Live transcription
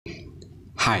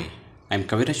Hi, I'm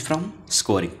Kaviraj from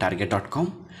scoringtarget.com.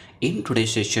 In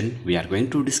today's session, we are going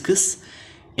to discuss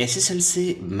SSLC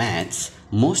Maths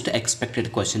most expected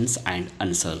questions and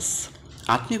answers.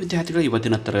 ಆತ್ಮೀಯ ವಿದ್ಯಾರ್ಥಿಗಳ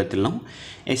ಇವತ್ತಿನ ತರಗತಿಯಲ್ಲಿ ನಾವು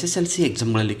SSLC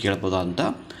ಎಕ್ಸಾಮ್ಗಳಲ್ಲಿ ಕೇಳಬಹುದಾದಂಥ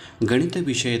ಗಣಿತ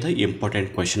ವಿಷಯದ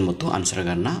ಇಂಪಾರ್ಟೆಂಟ್ ಕ್ವೆಶ್ಚನ್ ಮತ್ತು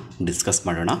ಆನ್ಸರ್ಗಳನ್ನು ಡಿಸ್ಕಸ್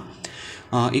ಮಾಡೋಣ.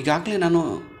 ಈಗಾಗಲೇ ನಾನು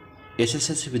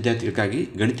SSLC ವಿದ್ಯಾರ್ಥಿಗಳಿಗಾಗಿ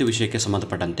ಗಣಿತ ವಿಷಯಕ್ಕೆ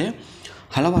ಸಂಬಂಧಪಟ್ಟಂತೆ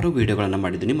ಹಲವಾರು ವೀಡಿಯೋಗಳನ್ನು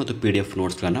ಮಾಡಿದ್ದೀನಿ ಮತ್ತು PDF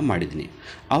ನೋಟ್ಸ್ಗಳನ್ನು ಮಾಡಿದ್ದೀನಿ.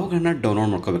 ಅವುಗಳನ್ನು ಡೌನ್ಲೋಡ್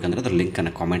ಮಾಡ್ಕೋಬೇಕಂದ್ರೆ ಅದರ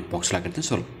ಲಿಂಕನ್ನು ಕಾಮೆಂಟ್ ಬಾಕ್ಸ್ಲಿ ಹಾಕಿರ್ತೀನಿ.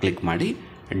 ಸ್ವಲ್ಪ ಕ್ಲಿಕ್ ಮಾಡಿ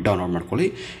ಡೌನ್ಲೋಡ್ ಮಾಡ್ಕೊಳ್ಳಿ.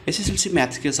 SSLC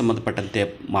ಮ್ಯಾಥ್ಸ್ಗೆ ಸಂಬಂಧಪಟ್ಟಂತೆ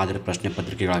ಮಾದರಿ ಪ್ರಶ್ನೆ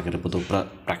ಪತ್ರಿಕೆಗಳಾಗಿರ್ಬೋದು,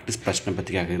 ಪ್ರಾಕ್ಟೀಸ್ ಪ್ರಶ್ನೆ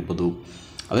ಪತ್ರಿಕೆ ಆಗಿರ್ಬೋದು,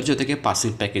 ಅದರ ಜೊತೆಗೆ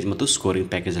ಪಾಸಿಂಗ್ ಪ್ಯಾಕೇಜ್ ಮತ್ತು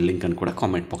ಸ್ಕೋರಿಂಗ್ ಪ್ಯಾಕೇಜ್ ಲಿಂಕನ್ನು ಕೂಡ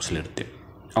ಕಾಮೆಂಟ್ ಬಾಕ್ಸಲ್ಲಿ ಇರುತ್ತೆ.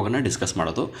 ಅವುಗಳನ್ನು ಡಿಸ್ಕಸ್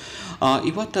ಮಾಡೋದು.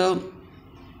 ಇವತ್ತು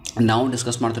ನಾವು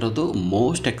ಡಿಸ್ಕಸ್ ಮಾಡ್ತಿರೋದು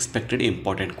ಮೋಸ್ಟ್ ಎಕ್ಸ್ಪೆಕ್ಟೆಡ್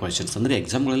ಇಂಪಾರ್ಟೆಂಟ್ ಕ್ವೆಶನ್ಸ್, ಅಂದರೆ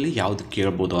ಎಕ್ಸಾಮ್ಗಳಲ್ಲಿ ಯಾವುದು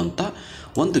ಕೇಳ್ಬೋದು ಅಂತ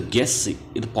ಒಂದು ಗೆಸ್,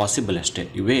 ಇದು ಪಾಸಿಬಲ್ ಅಷ್ಟೇ,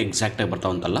 ಇವೇ ಎಕ್ಸಾಕ್ಟಾಗಿ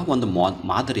ಬರ್ತಾವಂತಲ್ಲ, ಒಂದು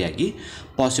ಮಾದರಿಯಾಗಿ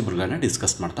ಪಾಸಿಬಲ್ಗಳನ್ನು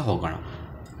ಡಿಸ್ಕಸ್ ಮಾಡ್ತಾ ಹೋಗೋಣ.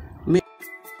 ಮೇ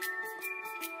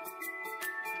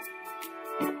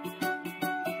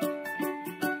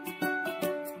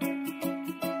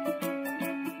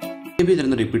ಬಿ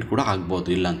ಇದರಿಂದ ರಿಪೀಟ್ ಕೂಡ ಆಗ್ಬೋದು,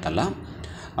 ಇಲ್ಲ ಅಂತಲ್ಲ.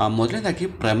 ಮೊದಲನೇದಾಗಿ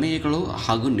ಪ್ರಮೇಯಗಳು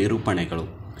ಹಾಗೂ ನಿರೂಪಣೆಗಳು,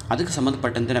 ಅದಕ್ಕೆ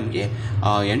ಸಂಬಂಧಪಟ್ಟಂತೆ ನಮಗೆ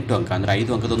 8 ಅಂಕ ಅಂದರೆ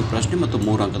 5 ಅಂಕದ ಒಂದು ಪ್ರಶ್ನೆ ಮತ್ತು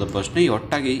 3 ಅಂಕದ ಪ್ರಶ್ನೆ,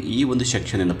 ಒಟ್ಟಾಗಿ ಈ ಒಂದು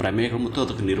ಸೆಕ್ಷನಿಂದ ಪ್ರಮೇಯಗಳು ಮತ್ತು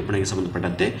ಅದಕ್ಕೆ ನಿರೂಪಣೆಗೆ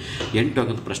ಸಂಬಂಧಪಟ್ಟಂತೆ 8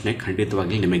 ಅಂಕದ ಪ್ರಶ್ನೆ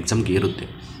ಖಂಡಿತವಾಗಿ ನಿಮ್ಮ ಎಕ್ಸಾಮ್ಗೆ ಇರುತ್ತೆ.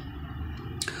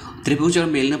 ತ್ರಿಭುಜಗಳ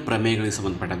ಮೇಲಿನ ಪ್ರಮೇಯಗಳಿಗೆ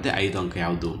ಸಂಬಂಧಪಟ್ಟಂತೆ 5 ಅಂಕ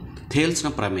ಯಾವುದು?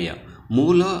 ಥೇಲ್ಸ್ನ ಪ್ರಮೇಯ,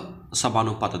 ಮೂಲ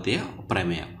ಸಮಾನುಪಾತತೆಯ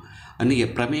ಪ್ರಮೇಯ. ನನಗೆ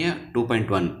ಪ್ರಮೇಯ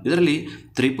 2.1, ಇದರಲ್ಲಿ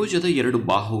ತ್ರಿಭುಜದ 2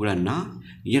 ಬಾಹುಗಳನ್ನು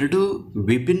 2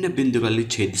 ವಿಭಿನ್ನ ಬಿಂದುಗಳಲ್ಲಿ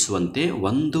ಛೇದಿಸುವಂತೆ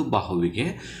ಒಂದು ಬಾಹುವಿಗೆ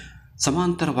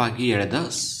ಸಮಾಂತರವಾಗಿ ಎಳೆದ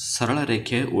ಸರಳ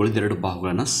ರೇಖೆ ಉಳಿದೆರಡು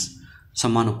ಬಾಹುಗಳನ್ನು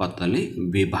ಸಮಾನುಪಾತದಲ್ಲಿ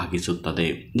ವಿಭಾಗಿಸುತ್ತದೆ.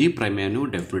 ಈ ಪ್ರಮೇಯವನ್ನು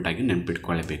ಡೆಫಿನೆಟ್ ಆಗಿ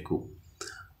ನೆನಪಿಟ್ಕೊಳ್ಳಬೇಕು.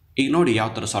 ಈಗ ನೋಡಿ ಯಾವ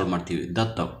ಥರ ಸಾಲ್ವ್ ಮಾಡ್ತೀವಿ.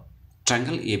 ದತ್ತ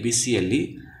ಟ್ರಯಾಂಗಲ್ ABC ಯಲ್ಲಿ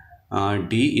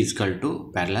D =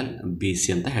 ಪ್ಯಾರಲಲ್ BC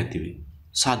ಅಂತ ಹೇಳ್ತೀವಿ.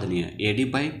 ಸಾಧನೆಯ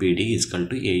AD/BD =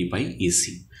 AE/EC.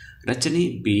 ರಚನೆ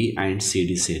B ಆ್ಯಂಡ್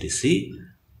CD ಸೇರಿಸಿ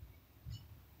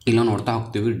ಇಲ್ಲ ನೋಡ್ತಾ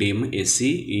ಹೋಗ್ತೀವಿ. DMAC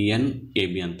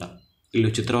ENAB ಅಂತ ಇಲ್ಲಿ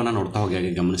ಚಿತ್ರವನ್ನು ನೋಡ್ತಾ ಹೋಗಿ ಹಾಗೆ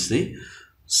ಗಮನಿಸಿ.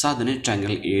 ಸಾಧನೆ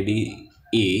ಟ್ರಯಾಂಗಲ್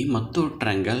ADE ಮತ್ತು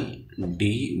ಟ್ರಯಾಂಗಲ್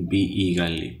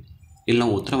DBEಗಳಲ್ಲಿ ಇಲ್ಲಿ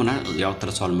ನಾವು ಉತ್ತರವನ್ನು ಯಾವ ಥರ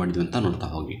ಸಾಲ್ವ್ ಮಾಡಿದ್ವಿ ಅಂತ ನೋಡ್ತಾ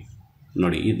ಹೋಗಿ.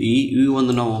 ನೋಡಿ, ಈ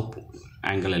ಒಂದು ನಾವು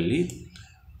ಆ್ಯಂಗಲಲ್ಲಿ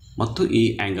ಮತ್ತು ಈ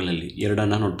ಆ್ಯಂಗಲಲ್ಲಿ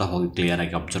ಎರಡನ್ನು ನೋಡ್ತಾ ಹೋಗಿ,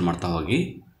 ಕ್ಲಿಯರಾಗಿ ಅಬ್ಸರ್ವ್ ಮಾಡ್ತಾ ಹೋಗಿ.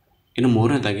 ಇನ್ನು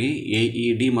ಮೂರನೇದಾಗಿ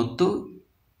AED ಮತ್ತು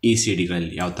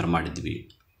ECDಗಳಲ್ಲಿ ಯಾವ ಥರ ಮಾಡಿದ್ವಿ.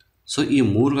 ಸೊ ಈ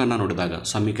ಮೂರನ್ನು ನೋಡಿದಾಗ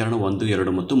ಸಮೀಕರಣ 1,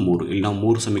 2 ಮತ್ತು 3, ಇಲ್ಲಿ ನಾವು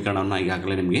 3 ಸಮೀಕರಣವನ್ನು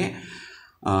ಈಗಾಗಲೇ ನಿಮಗೆ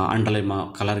ಅಂಡರ್ಲೈನ್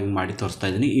ಕಲರಿಂಗ್ ಮಾಡಿ ತೋರಿಸ್ತಾ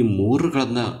ಇದ್ದೀನಿ. ಈ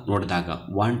ಮೂರುಗಳನ್ನು ನೋಡಿದಾಗ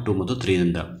 1, 2 ಮತ್ತು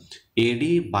 3ರಿಂದ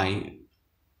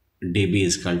AD/DB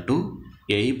 =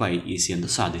 AE/EC ಎಂದು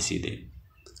ಸಾಧಿಸಿದೆ.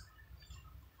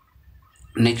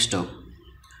 ನೆಕ್ಸ್ಟ್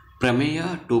ಪ್ರಮೇಯ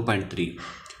 2.3,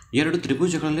 2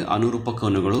 ತ್ರಿಭುಜಗಳಲ್ಲಿ ಅನುರೂಪ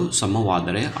ಕೋನಗಳು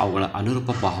ಸಮವಾದರೆ ಅವುಗಳ ಅನುರೂಪ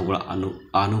ಬಾಹುಗಳ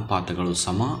ಅನುಪಾತಗಳು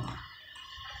ಸಮ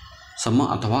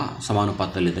ಅಥವಾ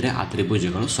ಸಮಾನುಪಾತದಲ್ಲಿದ್ದರೆ ಆ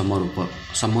ತ್ರಿಭುಜಗಳು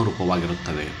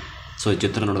ಸಮರೂಪವಾಗಿರುತ್ತವೆ. ಸೊ ಈ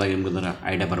ಚಿತ್ರ ನೋಡಿದಾಗ ನಿಮ್ಗೆ ಅದರ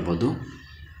ಐಡಿಯಾ ಬರ್ಬೋದು.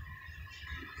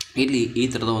 ಇಲ್ಲಿ ಈ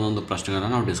ಥರದ ಒಂದೊಂದು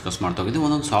ಪ್ರಶ್ನೆಗಳನ್ನು ನಾವು ಡಿಸ್ಕಸ್ ಮಾಡ್ತಾ ಹೋಗಿದ್ವಿ,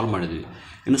 ಒಂದೊಂದು ಸಾಲ್ವ್ ಮಾಡಿದ್ವಿ.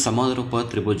 ಇನ್ನು ಸಮರೂಪ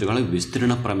ತ್ರಿಭುಜಗಳ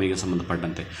ವಿಸ್ತೀರ್ಣ ಪ್ರಮೇಯಕ್ಕೆ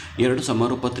ಸಂಬಂಧಪಟ್ಟಂತೆ 2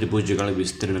 ಸಮರೂಪ ತ್ರಿಭುಜಗಳ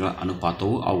ವಿಸ್ತೀರ್ಣಗಳ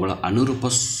ಅನುಪಾತವು ಅವುಗಳ ಅನುರೂಪ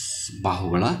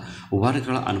ಬಾಹುಗಳ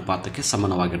ವರ್ಗಗಳ ಅನುಪಾತಕ್ಕೆ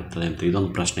ಸಮಾನವಾಗಿರುತ್ತದೆ ಅಂತ ಇದೊಂದು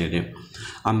ಪ್ರಶ್ನೆ ಇದೆ.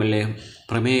 ಆಮೇಲೆ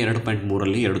ಪ್ರಮೇಯ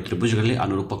 2.3ರಲ್ಲಿ 2 ತ್ರಿಭುಜಗಳಲ್ಲಿ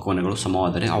ಅನುರೂಪ ಕೋನಗಳು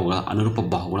ಸಮವಾದರೆ ಅವುಗಳ ಅನುರೂಪ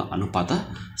ಬಾಹುಗಳ ಅನುಪಾತ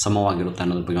ಸಮವಾಗಿರುತ್ತೆ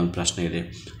ಅನ್ನೋದ್ರ ಬಗ್ಗೆ ಒಂದು ಪ್ರಶ್ನೆ ಇದೆ.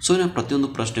 ಸೊ ನಾವು ಪ್ರತಿಯೊಂದು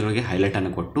ಪ್ರಶ್ನೆಗಳಿಗೆ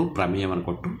ಹೈಲೈಟನ್ನು ಕೊಟ್ಟು ಪ್ರಮೇಯವನ್ನು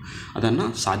ಕೊಟ್ಟು ಅದನ್ನು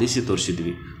ಸಾಧಿಸಿ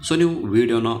ತೋರಿಸಿದ್ವಿ. ಸೊ ನೀವು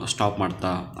ವಿಡಿಯೋನ ಸ್ಟಾಪ್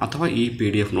ಮಾಡ್ತಾ ಅಥವಾ ಈ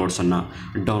PDF ನೋಟ್ಸನ್ನು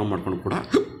ಡೌನ್ಲೋಡ್ ಮಾಡ್ಕೊಂಡು ಕೂಡ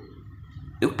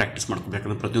ನೀವು ಪ್ರಾಕ್ಟೀಸ್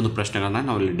ಮಾಡ್ಕೋಬೇಕಂದ್ರೆ ಪ್ರತಿಯೊಂದು ಪ್ರಶ್ನೆಗಳನ್ನು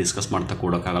ನಾವು ಇಲ್ಲಿ ಡಿಸ್ಕಸ್ ಮಾಡ್ತಾ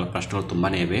ಕೊಡೋಕ್ಕಾಗಲ್ಲ, ಪ್ರಶ್ನೆಗಳು ತುಂಬಾ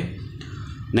ಇವೆ.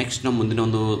 ನೆಕ್ಸ್ಟ್ ನಾವು ಮುಂದಿನ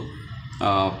ಒಂದು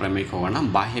ಪ್ರಮೇಯಕ್ಕೆ ಹೋಗೋಣ.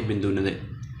 ಬಾಹ್ಯ ಬಿಂದುವಿನ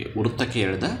ವೃತ್ತಕ್ಕೆ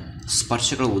ಎಳೆದ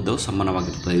ಸ್ಪರ್ಶಗಳ ಉದ್ದವು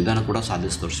ಸಮಾನವಾಗಿರ್ತದೆ, ಇದನ್ನು ಕೂಡ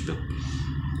ಸಾಧಿಸಿ ತೋರಿಸಬೇಕು.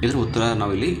 ಇದರ ಉತ್ತರ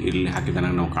ನಾವು ಇಲ್ಲಿ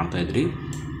ಹಾಕಿದ್ದನ್ನು ನಾವು ಕಾಣ್ತಾ ಇದ್ರಿ.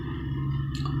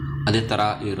 ಅದೇ ಥರ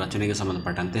ಈ ರಚನೆಗೆ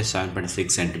ಸಂಬಂಧಪಟ್ಟಂತೆ 7.6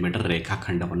 ಸೆಂಟಿಮೀಟರ್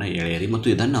ರೇಖಾಖಂಡವನ್ನು ಎಳೆಯಿರಿ ಮತ್ತು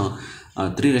ಇದನ್ನು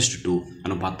 3:2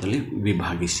 ಅನುಪಾತದಲ್ಲಿ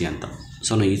ವಿಭಾಗಿಸಿ ಅಂತ.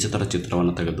 ಸೊ ನಾವು ಈ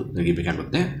ಚಿತ್ರವನ್ನು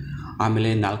ತೆಗಿಬೇಕಾಗುತ್ತೆ.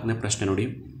 ಆಮೇಲೆ 4ನೇ ಪ್ರಶ್ನೆ ನೋಡಿ,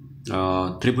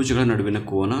 ತ್ರಿಭುಜಗಳ ನಡುವಿನ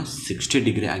ಕೋನ 60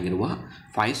 ಡಿಗ್ರಿ ಆಗಿರುವ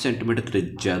 5 ಸೆಂಟಿಮೀಟರ್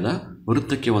ತ್ರಿಜ್ಯದ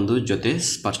ವೃತ್ತಕ್ಕೆ ಒಂದು ಜೊತೆ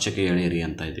ಸ್ಪರ್ಶಕ ಎಳೆಯಿರಿ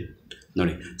ಅಂತ ಇದೆ.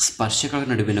 ನೋಡಿ, ಸ್ಪರ್ಶಗಳ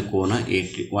ನಡುವಿನ ಕೋನ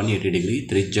 180 ಡಿಗ್ರಿ,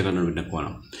 ತ್ರಿಜ್ಯಗಳ ನಡುವಿನ ಕೋನ.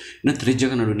 ಇನ್ನು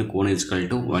ತ್ರಿಜ್ಯಗಳ ನಡುವಿನ ಕೋನ =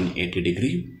 180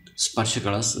 ಡಿಗ್ರಿ,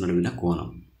 ಸ್ಪರ್ಶಗಳ ನಡುವಿನ ಕೋನ.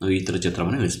 ನಾವು ಈ ಥರ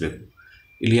ಚಿತ್ರವನ್ನು ಇಳಿಸಬೇಕು.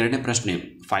 ಇಲ್ಲಿ 2ನೇ ಪ್ರಶ್ನೆ,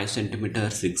 5 ಸೆಂಟಿಮೀಟರ್,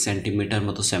 6 ಸೆಂಟಿಮೀಟರ್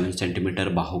ಮತ್ತು 7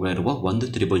 ಸೆಂಟಿಮೀಟರ್ ಬಾಹುಗಳಿರುವ ಒಂದು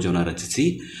ತ್ರಿಭುಜವನ್ನು ರಚಿಸಿ,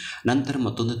 ನಂತರ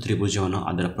ಮತ್ತೊಂದು ತ್ರಿಭುಜವನ್ನು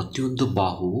ಅದರ ಪ್ರತಿಯೊಂದು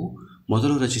ಬಾಹುವು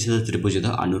ಮೊದಲು ರಚಿಸಿದ ತ್ರಿಭುಜದ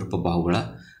ಅನುರೂಪ ಬಾಹುಗಳ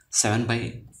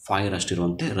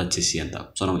 7/5 ರಚಿಸಿ ಅಂತ.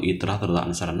 ಸೊ ನಾವು ಈ ಥರದ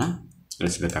ಆನ್ಸರನ್ನು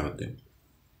ತಿಳಿಸಬೇಕಾಗುತ್ತೆ.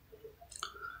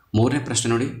 3ನೇ ಪ್ರಶ್ನೆ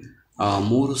ನೋಡಿ,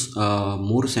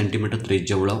 3 ಸೆಂಟಿಮೀಟರ್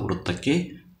ತ್ರಿಜ್ಯವುಳ್ಳ ವೃತ್ತಕ್ಕೆ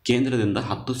ಕೇಂದ್ರದಿಂದ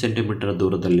 10 ಸೆಂಟಿಮೀಟರ್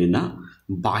ದೂರದಲ್ಲಿನ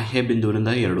ಬಾಹ್ಯ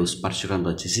ಬಿಂದುವಿನಿಂದ 2 ಸ್ಪರ್ಶಗಳನ್ನು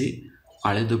ರಚಿಸಿ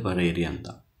ಅಳೆದು ಬರೆಯಿರಿ ಅಂತ.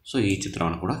 ಸೊ ಈ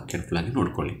ಚಿತ್ರವನ್ನು ಕೂಡ ಕೇರ್ಫುಲ್ಲಾಗಿ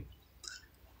ನೋಡ್ಕೊಳ್ಳಿ.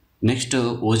 ನೆಕ್ಸ್ಟ್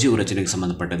ಓಜಿವ್ ರಚನೆಗೆ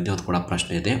ಸಂಬಂಧಪಟ್ಟಂತೆ ಅದು ಕೂಡ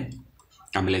ಪ್ರಶ್ನೆ ಇದೆ.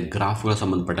 ಆಮೇಲೆ ಗ್ರಾಫ್ಗಳ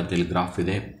ಸಂಬಂಧಪಟ್ಟಂತೆ ಇಲ್ಲಿ ಗ್ರಾಫ್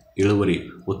ಇದೆ. ಇಳುವರಿ,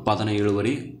 ಉತ್ಪಾದನಾ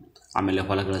ಇಳುವರಿ, ಆಮೇಲೆ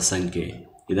ಹೊಲಗಳ ಸಂಖ್ಯೆ,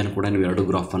 ಇದನ್ನು ಕೂಡ ನೀವು 2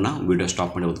 ಗ್ರಾಫನ್ನು ವಿಡಿಯೋ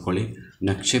ಸ್ಟಾಪ್ ಮಾಡಿ ಓದ್ಕೊಳ್ಳಿ.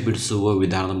 ನಕ್ಷೆ ಬಿಡಿಸುವ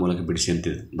ವಿಧಾನದ ಮೂಲಕ ಬಿಡಿಸಿ ಅಂತ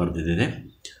ಬರೆದಿದೆ.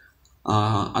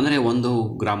 ಅಂದರೆ 1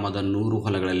 ಗ್ರಾಮದ 100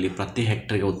 ಹೊಲಗಳಲ್ಲಿ ಪ್ರತಿ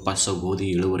ಹೆಕ್ಟರ್ಗೆ ಉತ್ಪಾದಿಸುವ ಗೋಧಿ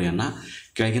ಇಳುವರಿಯನ್ನು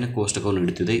ಕೆಳಗಿನ ಕೋಷ್ಟಕವನ್ನು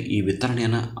ನೀಡುತ್ತಿದೆ. ಈ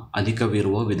ವಿತರಣೆಯನ್ನು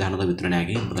ಅಧಿಕವಿರುವ ವಿಧಾನದ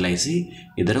ವಿತರಣೆಯಾಗಿ ಬದಲಾಯಿಸಿ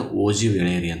ಇದರ ಓಜಿವ್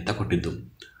ಎಳೆಯಿರಿ ಅಂತ ಕೊಟ್ಟಿದ್ದು.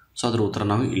 ಸೊ ಅದರ ಉತ್ತರ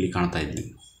ನಾವು ಇಲ್ಲಿ ಕಾಣ್ತಾ ಇದ್ವಿ.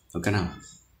 ಓಕೆನಾ.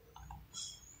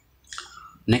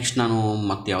 ನೆಕ್ಸ್ಟ್ ನಾನು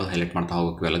ಮತ್ತೆ ಯಾವುದು ಹೈಲೈಟ್ ಮಾಡ್ತಾ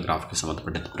ಹೋಗಬೇಕು, ಎಲ್ಲ ಗ್ರಾಫ್ಗೆ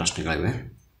ಸಂಬಂಧಪಟ್ಟಂಥ ಪ್ರಶ್ನೆಗಳಿವೆ.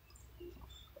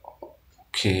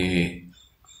 ಓಕೆ,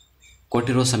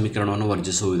 ಕೊಟ್ಟಿರುವ ಸಮೀಕರಣವನ್ನು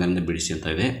ವರ್ಜಿಸುವ ವಿಧಾನದಿಂದ ಬಿಡಿಸಿ ಅಂತ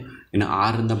ಇದೆ. ಇನ್ನು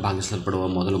 6ರಿಂದ ಭಾಗಿಸಲ್ಪಡುವ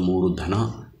ಮೊದಲು 3 ಧನ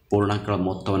ಪೂರ್ಣಾಂಕಗಳ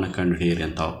ಮೊತ್ತವನ್ನು ಕಂಡುಹಿಡಿಯಿರಿ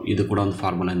ಅಂತ. ಇದು ಕೂಡ ಒಂದು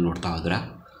ಫಾರ್ಮುಲಾ ನೋಡ್ತಾ ಹೋದ್ರೆ.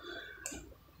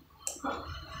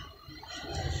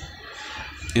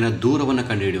 ಇನ್ನು ದೂರವನ್ನು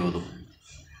ಕಂಡುಹಿಡಿಯೋದು,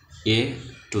 A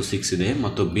to 6 ಇದೆ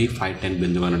ಮತ್ತು B 5, 10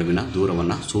 ಬಿಂದುಗಳ ನಡುವಿನ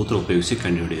ದೂರವನ್ನು ಸೂತ್ರ ಉಪಯೋಗಿಸಿ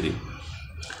ಕಂಡುಹಿಡಿಯಿರಿ.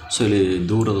 ಸೊ ಇಲ್ಲಿ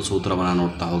ದೂರದ ಸೂತ್ರವನ್ನು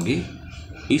ನೋಡ್ತಾ ಹೋಗಿ,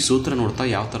 ಈ ಸೂತ್ರ ನೋಡ್ತಾ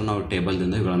ಯಾವ ಥರ ನಾವು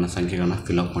ಟೇಬಲ್ದಿಂದ ಇವುಗಳನ್ನು ಸಂಖ್ಯೆಗಳನ್ನು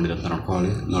ಫಿಲ್ಅಪ್ ಮಾಡಿದೆ ಅಂತ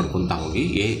ನೋಡ್ಕೊತಾ ಹೋಗಿ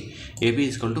AB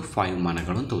 = 5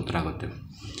 ಮಾನಗಳು ಅಂತ ಉತ್ತರ ಆಗುತ್ತೆ.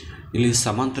 ಇಲ್ಲಿ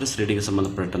ಸಮಾಂತರ ಶ್ರೇಣಿಗೆ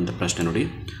ಸಂಬಂಧಪಟ್ಟಂಥ ಪ್ರಶ್ನೆ ನೋಡಿ.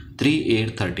 3,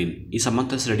 8, 13 ಈ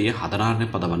ಸಮಾಂತರ ಶ್ರೇಣಿಯ 16ನೇ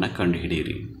ಪದವನ್ನು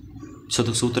ಕಂಡುಹಿಡಿಯಿರಿ. ಸೊ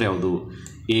ಅದಕ್ಕೆ ಸೂತ್ರ ಯಾವುದು?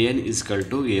 AN =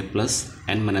 A +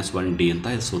 n - 1D ಅಂತ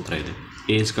ಇದು ಸೂತ್ರ ಇದೆ.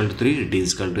 A = 3, D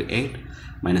 = 8,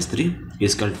 -3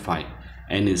 = 5,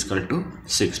 n =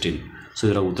 16. ಸೊ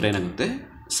ಇದರ ಉತ್ತರ ಏನಾಗುತ್ತೆ?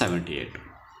 78.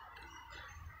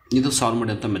 ಇದು ಸಾಲ್ವ್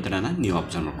ಮಾಡಿದಂಥ ಮೆಥಡನ್ನು ನೀವು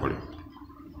ಅಬ್ಸರ್ವ್ ಮಾಡ್ಕೊಳ್ಳಿ.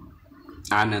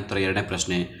 ಆ ನಂತರ 2ನೇ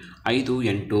ಪ್ರಶ್ನೆ, 5,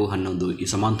 8, 11 ಈ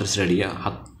ಸಮಾಂತರ ಶ್ರೇಣಿಯ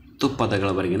 10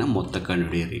 ಪದಗಳವರೆಗಿನ ಮೊತ್ತ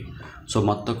ಕಂಡುಹಿಡಿಯಿರಿ. ಸೊ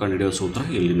ಮೊತ್ತ ಕಂಡುಹಿಡಿಯೋ ಸೂತ್ರ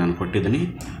ಇಲ್ಲಿ ನಾನು ಕೊಟ್ಟಿದ್ದೀನಿ.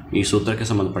 ಈ ಸೂತ್ರಕ್ಕೆ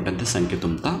ಸಂಬಂಧಪಟ್ಟಂತೆ ಸಂಖ್ಯೆ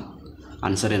ತುಂಬ್ತಾ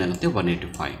ಆನ್ಸರ್ ಏನಾಗುತ್ತೆ?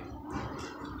 185.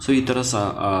 ಸೊ ಈ ಥರ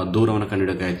ದೂರವನ್ನು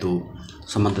ಕಂಡುಹಿಡಿಯೋಕ್ಕಾಯಿತು.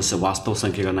 ಸಮಾಂತರ ವಾಸ್ತವ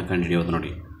ಸಂಖ್ಯೆಗಳನ್ನು ಕಂಡುಹಿಡಿಯೋದು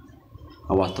ನೋಡಿ,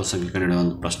 ಆ ವಾಸ್ತವ ಸಂಖ್ಯೆ ಕಂಡುಹಿಡಿಯೋ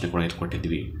ಒಂದು ಪ್ರಶ್ನೆ ಕೂಡ ಇಲ್ಲಿ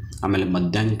ಕೊಟ್ಟಿದ್ವಿ. ಆಮೇಲೆ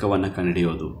ಮಧ್ಯಾಂಕವನ್ನು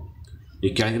ಕಂಡುಹಿಡಿಯೋದು, ಈ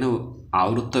ಕೆಳಗಿನ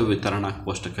ಆವೃತ್ತ ವಿತರಣಾ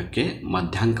ಕೋಷ್ಟಕಕ್ಕೆ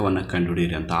ಮಧ್ಯಾಂಕವನ್ನು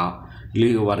ಕಂಡುಹಿಡಿಯಿರಿ ಅಂತ. ಇಲ್ಲಿ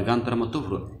ವರ್ಗಾಂತರ ಮತ್ತು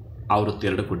ಆವೃತ್ತಿ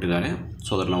 2 ಕೊಟ್ಟಿದ್ದಾರೆ. ಸೊ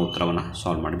ಅದರ ನಾವು ಉತ್ತರವನ್ನು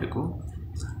ಸಾಲ್ವ್ ಮಾಡಬೇಕು.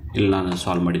 ಇಲ್ಲಿ ನಾನು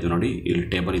ಸಾಲ್ವ್ ಮಾಡಿದ್ದು ನೋಡಿ, ಇಲ್ಲಿ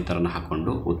ಟೇಬಲ್ ಈ ಥರನ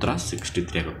ಹಾಕ್ಕೊಂಡು ಉತ್ತರ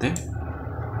 63 ಆಗುತ್ತೆ.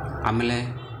 ಆಮೇಲೆ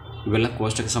ಇವೆಲ್ಲ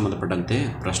ಕೋಷ್ಟಕ್ಕೆ ಸಂಬಂಧಪಟ್ಟಂತೆ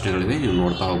ಪ್ರಶ್ನೆಗಳಿವೆ, ನೀವು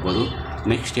ನೋಡ್ತಾ ಹೋಗ್ಬೋದು.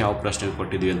 ನೆಕ್ಸ್ಟ್ ಯಾವ ಪ್ರಶ್ನೆ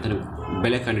ಕೊಟ್ಟಿದ್ದೀವಿ ಅಂತ ನೀವು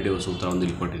ಬೆಲೆ ಕಂಡುಹಿಡಿಯುವ ಸೂತ್ರ ಒಂದು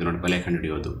ಇಲ್ಲಿ ಕೊಟ್ಟಿದ್ದೀವಿ ನೋಡಿ. ಬೆಲೆ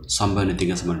ಕಂಡುಹಿಡಿಯೋದು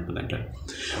ಸಂಭಾವ್ಯತೆಗೆ ಸಂಬಂಧಪಟ್ಟಂತೆ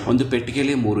ಒಂದು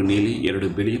ಪೆಟ್ಟಿಗೆಯಲ್ಲಿ 3 ನೀಲಿ, 2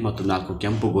 ಬಿಳಿ ಮತ್ತು 4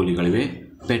 ಕೆಂಪು ಗೋಲಿಗಳಿವೆ.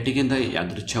 ಪೆಟ್ಟಿಗೆಯಿಂದ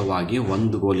ಯಾದೃಚ್ಛವಾಗಿ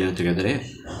 1 ಗೋಲಿಯನ್ನು ತೆಗೆದರೆ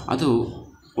ಅದು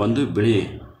 1 ಬಿಳಿ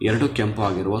 2 ಕೆಂಪು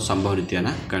ಆಗಿರುವ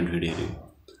ಸಂಭಾವ್ಯತೆಯನ್ನು ಕಂಡುಹಿಡಿಯಿರಿ.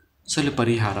 ಸೊ ಇಲ್ಲಿ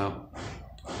ಪರಿಹಾರ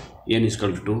N =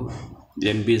 2,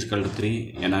 NB = 3,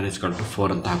 NR = 4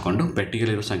 ಅಂತ ಹಾಕ್ಕೊಂಡು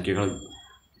ಪೆಟ್ಟಿಗೆಯಲ್ಲಿರುವ ಸಂಖ್ಯೆಗಳ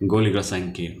ಗೋಲಿಗಳ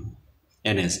ಸಂಖ್ಯೆ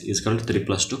NS = 3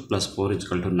 + 2 + 4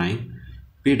 = 9,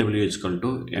 PW =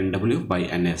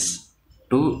 NW/NS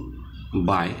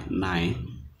 2/9,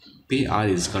 PR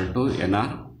 =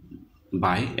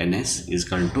 NR/NS =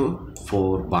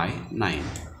 4/9.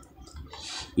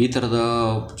 ಈ ಥರದ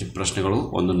ಪ್ರಶ್ನೆಗಳು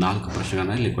ಒಂದು 4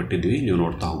 ಪ್ರಶ್ನೆಗಳನ್ನು ಇಲ್ಲಿ ಕೊಟ್ಟಿದ್ವಿ, ನೀವು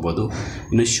ನೋಡ್ತಾ ಹೋಗ್ಬೋದು.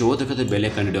 ಇನ್ನು ಶೋಧಕದ ಬೆಲೆ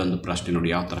ಕಂಡುಹಿಡಿಯೋ ಒಂದು ಪ್ರಶ್ನೆ ನೋಡಿ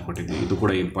ಯಾವ ಥರ ಕೊಟ್ಟಿದ್ವಿ. ಇದು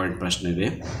ಕೂಡ ಇಂಪಾರ್ಟೆಂಟ್ ಪ್ರಶ್ನೆ ಇದೆ.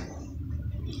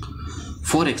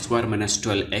 4x² -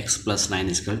 12x +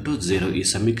 9 = 0 ಈ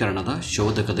ಸಮೀಕರಣದ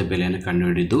ಶೋಧಕದ ಬೆಲೆಯನ್ನು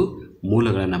ಕಂಡುಹಿಡಿದು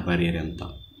ಮೂಲಗಳನ್ನು ಬರೆಯಿರಿ ಅಂತ.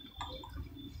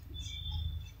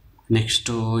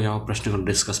 ನೆಕ್ಸ್ಟು ಯಾವ ಪ್ರಶ್ನೆಗಳನ್ನು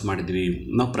ಡಿಸ್ಕಸ್ ಮಾಡಿದ್ವಿ,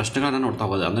 ನಾವು ಪ್ರಶ್ನೆಗಳನ್ನು ನೋಡ್ತಾ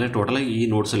ಹೋಗೋದು. ಅಂದರೆ ಟೋಟಲಾಗಿ ಈ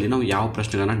ನೋಟ್ಸಲ್ಲಿ ನಾವು ಯಾವ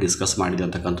ಪ್ರಶ್ನೆಗಳನ್ನು ಡಿಸ್ಕಸ್ ಮಾಡಿದೆ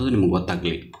ಅಂತಕ್ಕಂಥದ್ದು ನಿಮ್ಗೆ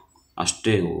ಗೊತ್ತಾಗಲಿ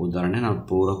ಅಷ್ಟೇ. ಉದಾಹರಣೆ ನಾನು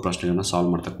ಪೂರ ಪ್ರಶ್ನೆಗಳನ್ನು ಸಾಲ್ವ್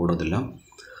ಮಾಡ್ತಾ ಕೊಡೋದಿಲ್ಲ.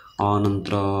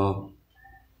 ಆನಂತರ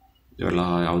ಇವೆಲ್ಲ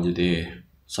ಯಾವುದಿದೆ,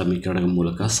 ಸಮೀಕರಣದ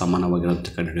ಮೂಲಕ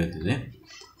ಸಮಾನವಾಗಿರೋದು ಕಂಡುಹಿಡಿಯುತ್ತಿದೆ.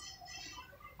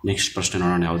 ನೆಕ್ಸ್ಟ್ ಪ್ರಶ್ನೆ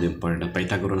ನೋಡೋಣ ಯಾವುದು ಇಂಪಾರ್ಟೆಂಟ್.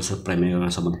 ಪೈಥಾಗೊರಸ್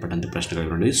ಪ್ರಮೇಯಗಳಿಗೆ ಸಂಬಂಧಪಟ್ಟಂತೆ ಪ್ರಶ್ನೆಗಳು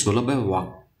ನೋಡಿ. ಸುಲಭ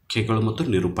ವಾಕ್ಯಗಳು ಮತ್ತು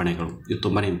ನಿರೂಪಣೆಗಳು, ಇದು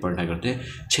ತುಂಬಾ ಇಂಪಾರ್ಟೆಂಟ್ ಆಗಿರುತ್ತೆ.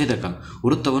 ಛೇದಕ,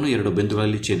 ವೃತ್ತವನ್ನು 2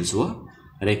 ಬಿಂದುಗಳಲ್ಲಿ ಛೇದಿಸುವ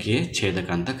ರೇಖೆಯೇ ಛೇದಕ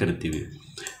ಅಂತ ಕರಿತೀವಿ.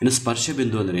 ಇನ್ನು ಸ್ಪರ್ಶ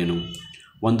ಬಿಂದು ಅಂದರೆ ಏನು?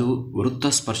 ಒಂದು ವೃತ್ತ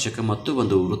ಸ್ಪರ್ಶಕ ಮತ್ತು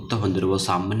ಒಂದು ವೃತ್ತ ಹೊಂದಿರುವ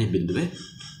ಸಾಮಾನ್ಯ ಬಿಂದುವೇ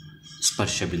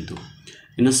ಸ್ಪರ್ಶ ಬಿಂದು.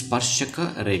 ಇನ್ನು ಸ್ಪರ್ಶಕ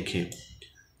ರೇಖೆ,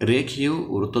 ರೇಖೆಯು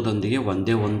ವೃತ್ತದೊಂದಿಗೆ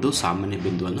ಒಂದೇ ಒಂದು ಸಾಮಾನ್ಯ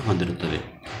ಬಿಂದುವನ್ನು ಹೊಂದಿರುತ್ತದೆ.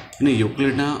 ಇನ್ನು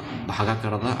ಯುಕ್ಲಿಡ್ನ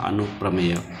ಭಾಗಾಕಾರದ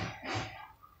ಅನುಪ್ರಮೇಯ,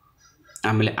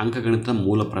 ಆಮೇಲೆ ಅಂಕಗಣಿತದ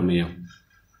ಮೂಲ ಪ್ರಮೇಯ,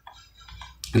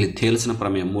 ಇಲ್ಲಿ ಥೇಲ್ಸ್ನ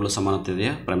ಪ್ರಮೇಯ, ಮೂಲ ಸಮಾನತೆಯ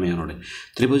ಪ್ರಮೇಯ ನೋಡಿ.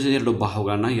 ತ್ರಿಭುಜದ 2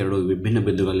 ಬಾಹುಗಳನ್ನು 2 ವಿಭಿನ್ನ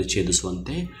ಬಿಂದುಗಳಲ್ಲಿ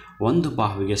ಛೇದಿಸುವಂತೆ ಒಂದು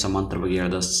ಬಾಹುವಿಗೆ ಸಮಾಂತರವಾಗಿ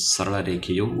ಎಳೆದ ಸರಳ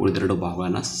ರೇಖೆಯು ಉಳಿದ 2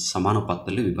 ಬಾಹುಗಳನ್ನು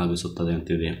ಸಮಾನುಪಾತದಲ್ಲಿ ವಿಭಾಗಿಸುತ್ತದೆ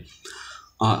ಅಂತಿದೆ.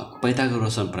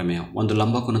 ಪೈಥಾಗೊರಸ್ನ ಪ್ರಮೇಯ, ಒಂದು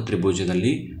ಲಂಬಕೋನ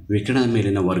ತ್ರಿಭುಜದಲ್ಲಿ ವಿಕಿರಣದ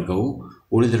ಮೇಲಿನ ವರ್ಗವು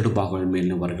ಉಳಿದ 2 ಬಾಹುಗಳ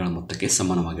ಮೇಲಿನ ವರ್ಗಗಳ ಮೊತ್ತಕ್ಕೆ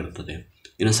ಸಮಾನವಾಗಿರುತ್ತದೆ.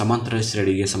 ಇನ್ನು ಸಮಾಂತರ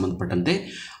ಶ್ರೇಣಿಗೆ ಸಂಬಂಧಪಟ್ಟಂತೆ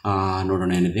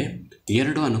ನೋಡೋಣ ಏನಿದೆ.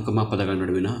 ಎರಡು ಅನುಕ್ರಮ ಪದಗಳ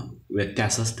ನಡುವಿನ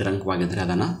ವ್ಯತ್ಯಾಸ ಸ್ಥಿರಾಂಕವಾಗಿದ್ದರೆ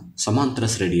ಅದನ್ನು ಸಮಾಂತರ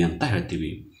ಶ್ರೇಣಿ ಅಂತ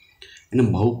ಹೇಳ್ತೀವಿ. ಇನ್ನು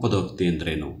ಬಹುಪದೋಕ್ತಿ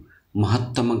ಅಂದ್ರೇನು?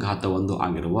 ಮಹತ್ತಮ ಘಾತ 1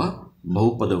 ಆಗಿರುವ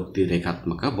ಬಹುಪದೋಕ್ತಿ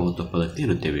ರೇಖಾತ್ಮಕ ಬಹುಪದೋಕ್ತಿ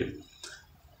ಎನ್ನುತ್ತೇವೆ.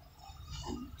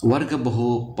 ವರ್ಗ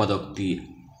ಬಹುಪದೋಕ್ತಿ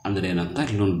ಅಂದರೆ ಏನಂತ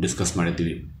ಇಲ್ಲಿ ನಾವು ಡಿಸ್ಕಸ್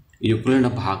ಮಾಡಿದ್ದೀವಿ. ಯುಕ್ಲಿಡ್ನ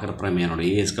ಭಾಗರ ಪ್ರಮೇಯ ನೋಡಿ,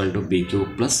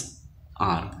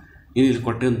 A=BQ+R. ಇಲ್ಲಿ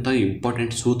ಕೊಟ್ಟಿರುವಂಥ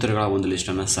ಇಂಪಾರ್ಟೆಂಟ್ ಸೂತ್ರಗಳ ಒಂದು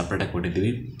ಲಿಸ್ಟನ್ನು ಸಪ್ರೇಟಾಗಿ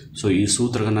ಕೊಟ್ಟಿದ್ದೀವಿ. ಸೊ ಈ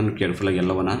ಸೂತ್ರಗಳನ್ನ ನಾನು ಕೇರ್ಫುಲ್ಲಾಗಿ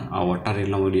ಎಲ್ಲವನ್ನ ಒಟ್ಟಾರೆ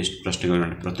ನಾವು ಇಲ್ಲಿ ಎಷ್ಟು ಪ್ರಶ್ನೆಗಳು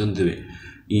ನೋಡಿ ಪ್ರತಿಯೊಂದಿವೆ,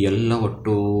 ಈ ಎಲ್ಲ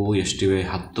ಒಟ್ಟು ಎಷ್ಟಿವೆ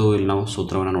 10 ಇಲ್ಲಿ ನಾವು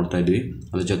ಸೂತ್ರವನ್ನು ನೋಡ್ತಾ ಇದ್ವಿ.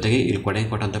 ಅದ್ರ ಜೊತೆಗೆ ಇಲ್ಲಿ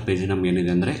ಕೊಟ್ಟಂಥ ಪೇಜ್ ನಮ್ಗೆ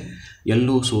ಏನಿದೆ ಅಂದರೆ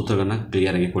ಎಲ್ಲೂ ಸೂತ್ರಗಳನ್ನ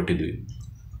ಕ್ಲಿಯರಾಗಿ ಕೊಟ್ಟಿದ್ವಿ.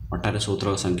 ಒಟ್ಟಾರೆ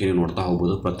ಸೂತ್ರಗಳ ಸಂಖ್ಯೆ ನೀವು ನೋಡ್ತಾ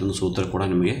ಹೋಗ್ಬೋದು. ಪ್ರತಿಯೊಂದು ಸೂತ್ರ ಕೂಡ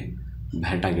ನಿಮಗೆ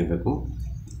ಬ್ಯಾಟಾಗಿರಬೇಕು.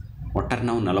 ಒಟ್ಟಾರೆ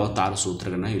ನಾವು 46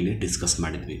 ಸೂತ್ರಗಳನ್ನ ಇಲ್ಲಿ ಡಿಸ್ಕಸ್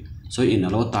ಮಾಡಿದ್ವಿ. ಸೊ ಈ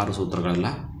 46 ಸೂತ್ರಗಳೆಲ್ಲ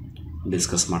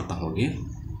ಡಿಸ್ಕಸ್ ಮಾಡ್ತಾ ಹೋಗಿ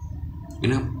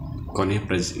ಇನ್ನು ಕೊನೆಯ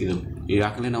ಇದು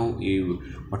ಈಗಾಗಲೇ ನಾವು ಈ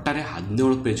ಒಟ್ಟಾರೆ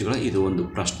 17 ಪೇಜ್ಗಳ ಇದು ಒಂದು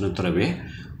ಪ್ರಶ್ನೋತ್ತರವೇ.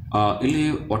 ಇಲ್ಲಿ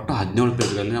ಒಟ್ಟು 17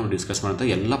 ಪೇಜ್ಗಳಲ್ಲಿ ನಾವು ಡಿಸ್ಕಸ್ ಮಾಡ್ತಾ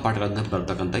ಎಲ್ಲ ಪಾಠಗಳಿಂದ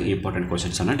ಬರ್ತಕ್ಕಂಥ ಇಂಪಾರ್ಟೆಂಟ್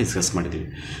ಕ್ವಶನ್ಸನ್ನು ಡಿಸ್ಕಸ್ ಮಾಡಿದ್ದೀವಿ.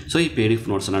 ಸೊ ಈ PDF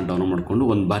ನೋಟ್ಸನ್ನು ಡೌನ್ಲೋಡ್ ಮಾಡಿಕೊಂಡು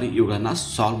ಒಂದು ಬಾರಿ ಇವುಗಳನ್ನು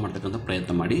ಸಾಲ್ವ್ ಮಾಡ್ತಕ್ಕಂಥ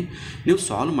ಪ್ರಯತ್ನ ಮಾಡಿ. ನೀವು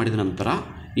ಸಾಲ್ವ್ ಮಾಡಿದ ನಂತರ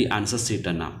ಈ ಆನ್ಸರ್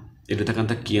ಶೀಟನ್ನು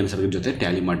ಇರತಕ್ಕಂಥ ಕೀ ಆನ್ಸರ್ ಜೊತೆ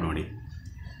ಟ್ಯಾಲಿ ಮಾಡಿ ನೋಡಿ.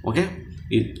 ಓಕೆ,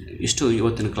 ಇಷ್ಟು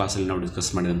ಇವತ್ತಿನ ಕ್ಲಾಸಲ್ಲಿ ನಾವು ಡಿಸ್ಕಸ್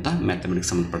ಮಾಡಿದಂಥ ಮ್ಯಾಥಮೆಟಿಕ್ಸ್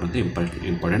ಸಂಬಂಧಪಟ್ಟಂಥ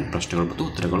ಇಂಪಾರ್ಟೆಂಟ್ ಪ್ರಶ್ನೆಗಳು ಮತ್ತು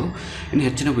ಉತ್ತರಗಳು. ಇನ್ನು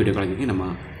ಹೆಚ್ಚಿನ ವೀಡಿಯೋಗಳಿಗಾಗಿ ನಮ್ಮ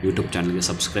ಯೂಟ್ಯೂಬ್ ಚಾನಲ್ಗೆ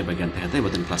ಸಬ್ಸ್ಕ್ರೈಬ್ ಆಗಿ ಅಂತ ಹೇಳ್ತಾ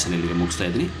ಇವತ್ತಿನ ಕ್ಲಾಸಲ್ಲಿ ಇಲ್ಲಿಗೆ ಮುಗಿಸ್ತಾ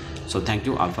ಇದ್ದೀನಿ. So thank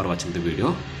you all for watching the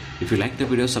video. If you like the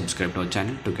video, subscribe to our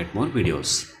channel to get more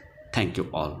videos. Thank you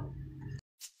all.